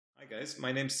Hi guys,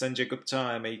 my name is Sanjay Gupta.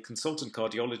 I'm a consultant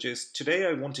cardiologist. Today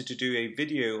I wanted to do a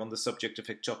video on the subject of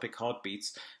ectopic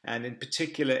heartbeats, and in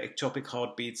particular ectopic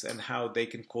heartbeats and how they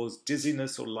can cause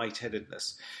dizziness or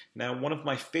lightheadedness. Now, one of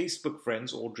my Facebook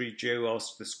friends, Audrey Jo,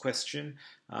 asked this question.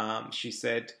 She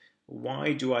said,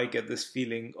 why do I get this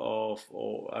feeling of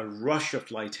or a rush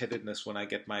of lightheadedness when I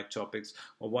get my ectopics?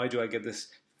 Or why do I get this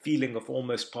feeling of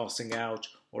almost passing out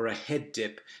or a head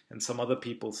dip? And some other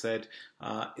people said,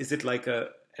 is it like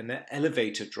an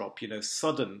elevator drop,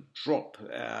 sudden drop,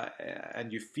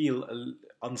 and you feel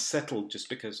unsettled just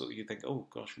because you think, oh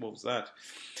gosh, what was that?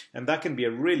 And that can be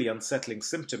a really unsettling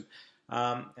symptom.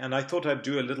 And I thought I'd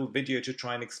do a little video to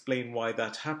try and explain why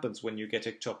that happens when you get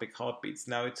ectopic heartbeats.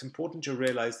 Now, it's important to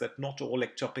realize that not all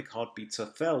ectopic heartbeats are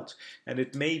felt, and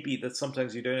it may be that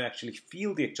sometimes you don't actually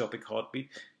feel the ectopic heartbeat,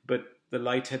 but the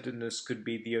lightheadedness could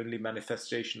be the only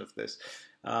manifestation of this.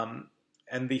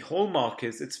 And the hallmark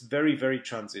is it's very, very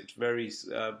transient,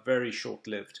 very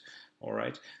short-lived, all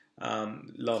right?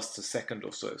 Lasts a second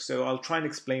or so. So I'll try and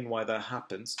explain why that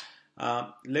happens.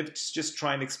 Let's just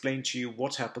try and explain to you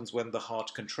what happens when the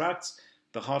heart contracts.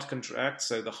 The heart contracts,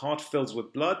 so the heart fills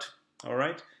with blood, all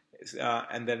right?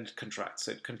 And then it contracts.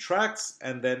 So it contracts,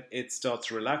 and then it starts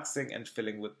relaxing and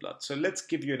filling with blood. So let's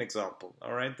give you an example,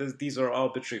 all right? These are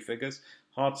arbitrary figures.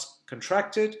 Heart's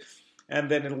contracted,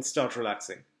 and then it'll start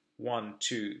relaxing. 1,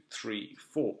 2, 3,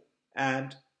 4,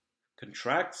 and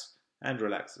contracts and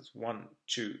relaxes. 1,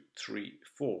 2, 3,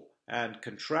 4, and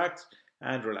contracts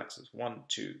and relaxes. 1,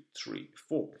 2, 3,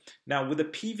 4. Now, with a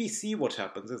PVC, what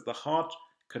happens is the heart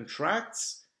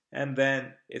contracts and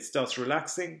then it starts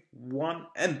relaxing,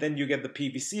 and then you get the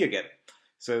PVC again.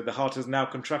 So the heart is now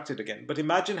contracted again. But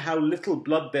imagine how little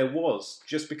blood there was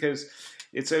just because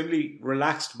it's only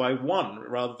relaxed by 1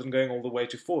 rather than going all the way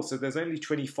to 4. So there's only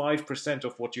 25%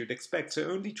 of what you'd expect. So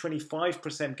only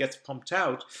 25% gets pumped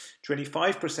out.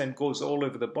 25% goes all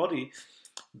over the body.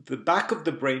 The back of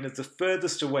the brain is the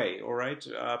furthest away, all right?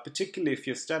 Particularly if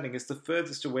you're standing, it's the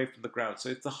furthest away from the ground. So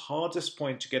it's the hardest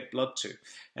point to get blood to.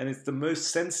 And it's the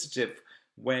most sensitive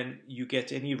when you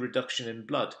get any reduction in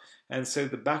blood. And so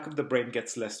the back of the brain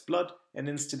gets less blood, and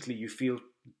instantly you feel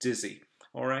dizzy.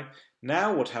 All right.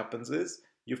 Now what happens is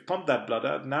you've pumped that blood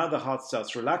out. Now the heart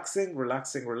starts relaxing,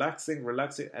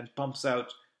 and pumps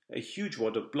out a huge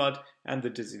wad of blood, and the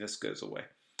dizziness goes away.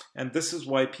 And this is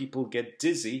why people get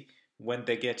dizzy when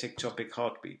they get ectopic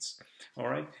heartbeats. All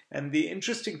right. And the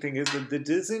interesting thing is that the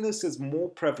dizziness is more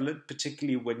prevalent,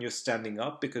 particularly when you're standing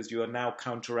up, because you are now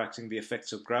counteracting the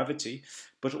effects of gravity,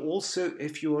 but also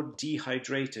if you're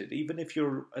dehydrated. Even if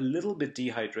you're a little bit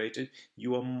dehydrated,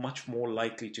 you are much more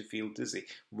likely to feel dizzy.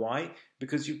 Why?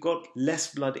 Because you've got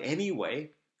less blood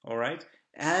anyway, all right?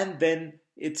 And then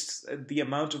it's the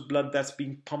amount of blood that's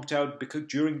being pumped out because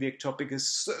during the ectopic is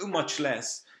so much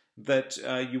less that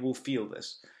you will feel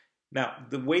this. Now,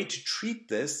 the way to treat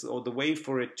this, or the way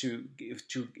for it to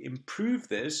improve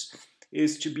this,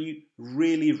 is to be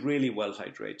really, really well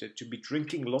hydrated, to be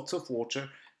drinking lots of water,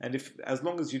 and as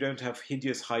long as you don't have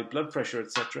hideous high blood pressure,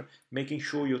 etc., making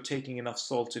sure you're taking enough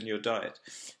salt in your diet.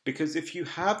 Because if you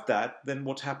have that, then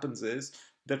what happens is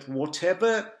that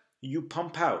whatever you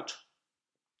pump out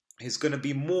is going to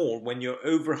be more when you're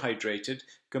overhydrated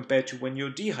compared to when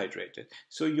you're dehydrated.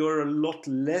 So you're a lot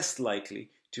less likely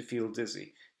to feel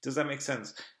dizzy. Does that make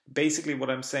sense? Basically, what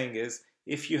I'm saying is,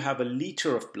 if you have a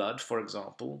liter of blood, for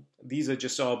example, these are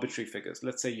just arbitrary figures.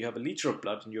 Let's say you have a liter of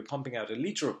blood and you're pumping out a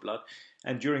liter of blood,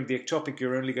 and during the ectopic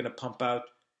you're only going to pump out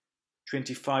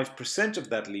 25% of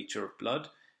that liter of blood,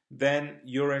 then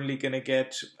you're only going to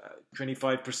get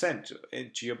 25%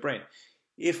 into your brain.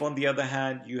 If, on the other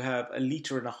hand, you have a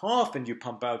liter and a half and you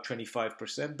pump out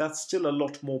 25%, that's still a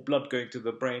lot more blood going to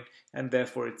the brain, and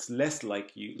therefore it's less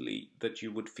likely that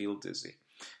you would feel dizzy.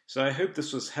 So I hope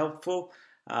this was helpful.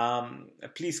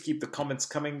 Please keep the comments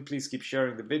coming. Please keep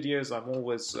sharing the videos. I'm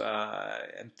always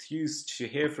enthused to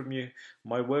hear from you.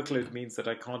 My workload means that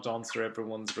I can't answer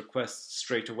everyone's requests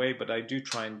straight away, but I do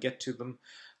try and get to them.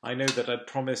 I know that I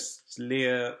promised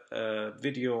Leah a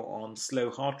video on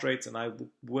slow heart rates, and I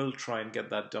will try and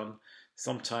get that done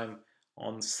sometime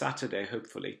on Saturday,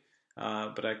 hopefully.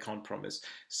 But I can't promise.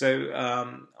 So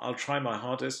I'll try my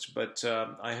hardest, but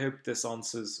I hope this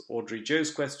answers Audrey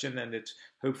Jo's question, and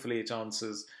hopefully it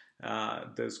answers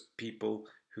those people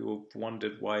who have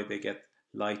wondered why they get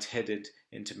lightheaded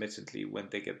intermittently when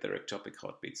they get their ectopic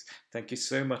heartbeats. Thank you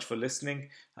so much for listening.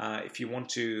 If you want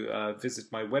to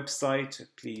visit my website,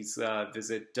 please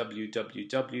visit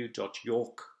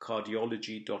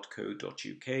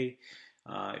www.yorkcardiology.co.uk.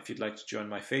 If you'd like to join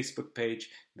my Facebook page,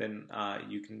 then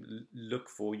you can look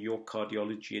for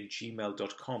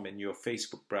yorkcardiology@gmail.com in your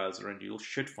Facebook browser, and you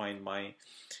should find my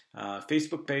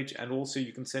Facebook page, and also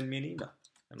you can send me an email,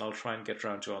 and I'll try and get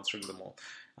around to answering them all.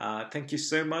 Thank you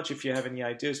so much. If you have any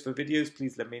ideas for videos,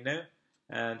 please let me know,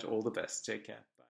 and all the best. Take care.